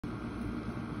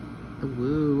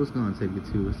Hello, what's going on? Take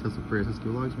it to Tesla Prayers Husky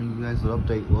Vlogs, bringing you guys an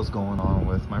update what's going on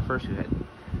with my fursuit head.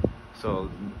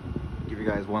 So, give you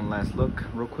guys one last look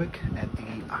real quick at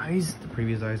the eyes, the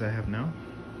previous eyes I have now.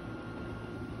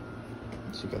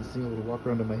 So you guys see, a little walk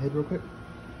around on my head real quick.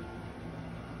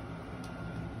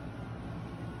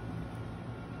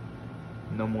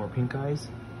 No more pink eyes.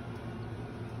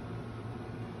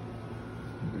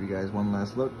 Give you guys one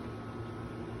last look.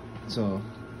 So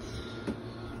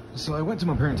I went to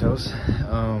my parents' house,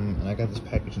 and I got this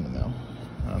package in the mail.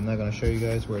 I'm not gonna show you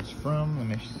guys where it's from. Let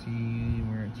me see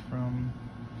where it's from.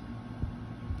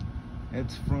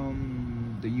 It's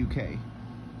from the UK,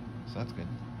 so that's good.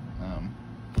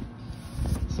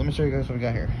 So let me show you guys what we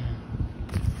got here.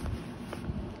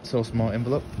 So small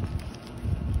envelope.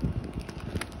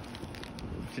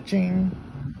 Cha-ching!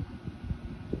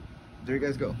 There you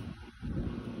guys go.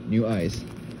 New eyes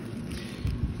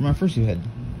for my fursuit head.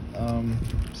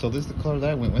 So this is the color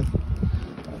that I went with.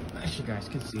 As you guys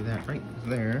can see that right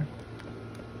there.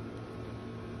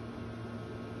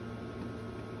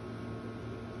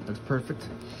 Looks perfect.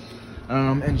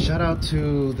 And shout out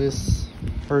to this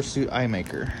fursuit eye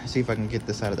maker. See if I can get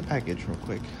this out of the package real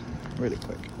quick. Really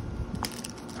quick.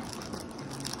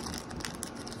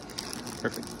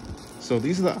 Perfect. So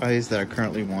these are the eyes that I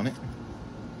currently wanted.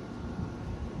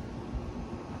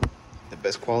 The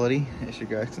best quality, as you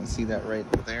guys can see that right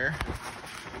there.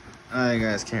 You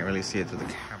guys can't really see it through the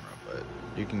camera, but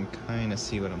you can kind of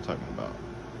see what I'm talking about.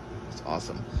 It's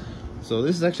awesome. So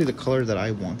this is actually the color that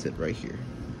I wanted right here.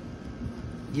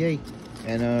 Yay!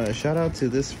 And shout out to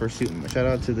this fursuit. Shout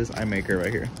out to this eye maker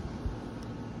right here.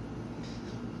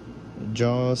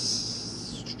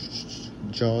 Jaws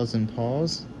and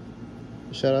Paws.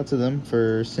 Shout out to them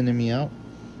for sending me out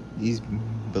these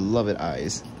beloved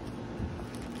eyes.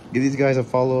 Give these guys a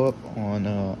follow up on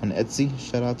Etsy.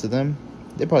 Shout out to them.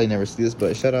 They probably never see this,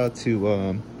 but shout out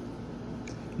to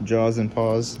Jaws and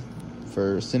Paws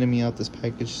for sending me out this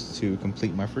package to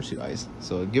complete my fursuit eyes.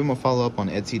 So give them a follow up on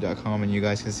Etsy.com, and you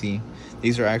guys can see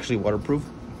these are actually waterproof,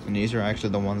 and these are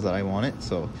actually the ones that I wanted.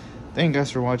 So thank you guys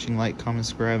for watching. Like, comment,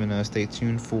 subscribe, and stay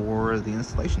tuned for the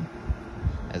installation.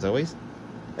 As always,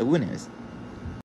 a winners.